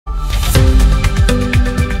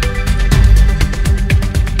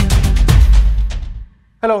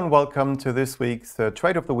Hello and welcome to this week's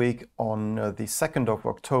Trade of the Week on the 2nd of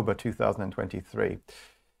October 2023.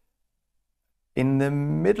 In the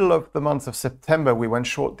middle of the month of September, we went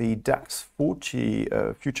short the DAX 40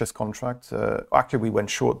 futures contract. Actually, we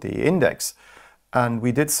went short the index, and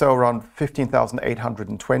we did so around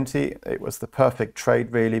 15,820. It was the perfect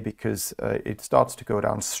trade, really, because it starts to go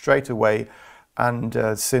down straight away.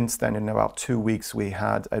 And since then, in about 2 weeks, we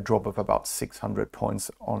had a drop of about 600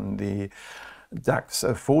 points on the DAX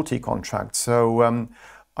 40 contract. So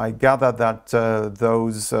I gather that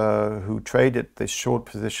those who traded this short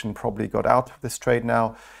position probably got out of this trade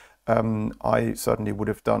now. I certainly would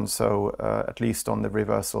have done so, at least on the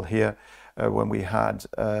reversal here, when we had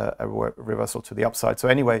a reversal to the upside. So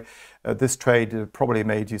anyway, this trade probably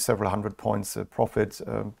made you several hundred points of profit,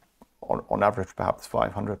 on average perhaps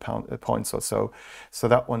 500 points or so. So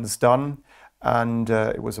that one's done. And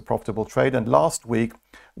it was a profitable trade. And last week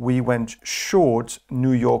we went short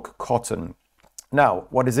New York cotton. Now,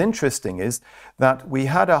 what is interesting is that we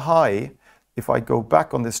had a high, if I go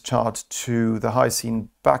back on this chart to the high seen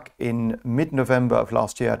back in mid-November of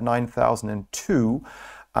last year at 9,002,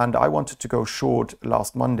 and I wanted to go short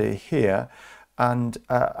last Monday here and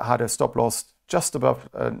had a stop loss just above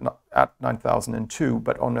at 9,002,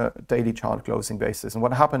 but on a daily chart closing basis. And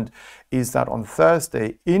what happened is that on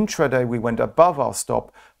Thursday, intraday, we went above our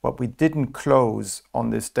stop, but we didn't close on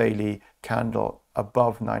this daily candle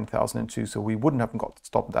above 9,002, so we wouldn't have got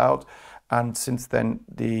stopped out. And since then,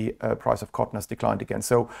 the price of cotton has declined again.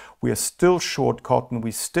 So we are still short cotton.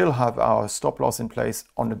 We still have our stop loss in place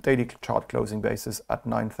on a daily chart closing basis at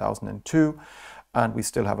 9,002. And we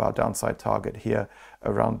still have our downside target here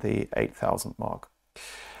around the 8,000 mark.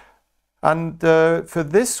 And for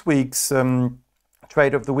this week's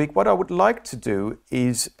trade of the week, what I would like to do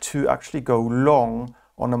is to actually go long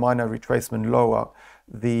on a minor retracement lower,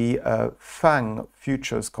 the FANG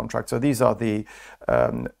futures contract. So these are the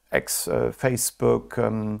Facebook,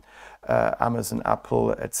 Amazon,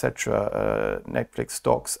 Apple, etc., Netflix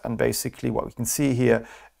stocks. And basically what we can see here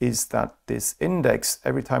is that this index,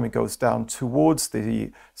 every time it goes down towards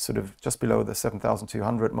the sort of just below the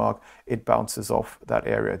 7,200 mark, it bounces off that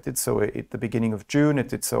area. It did so at the beginning of June. It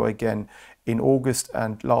did so again in August,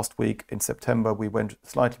 and last week in September we went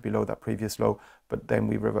slightly below that previous low, but then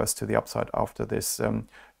we reversed to the upside after this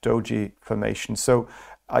doji formation. So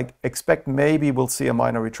I expect maybe we'll see a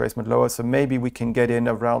minor retracement lower, so maybe we can get in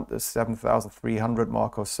around the 7,300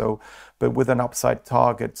 mark or so, but with an upside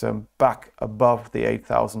target back above the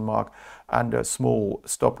 8,000 mark and a small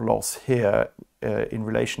stop loss here in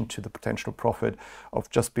relation to the potential profit of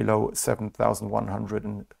just below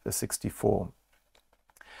 7,164.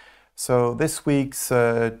 So this week's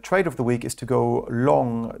trade of the week is to go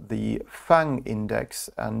long the FANG index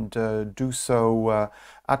and do so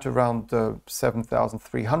at around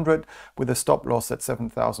 7,300 with a stop loss at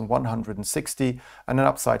 7,160 and an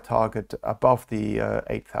upside target above the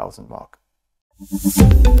 8,000 mark.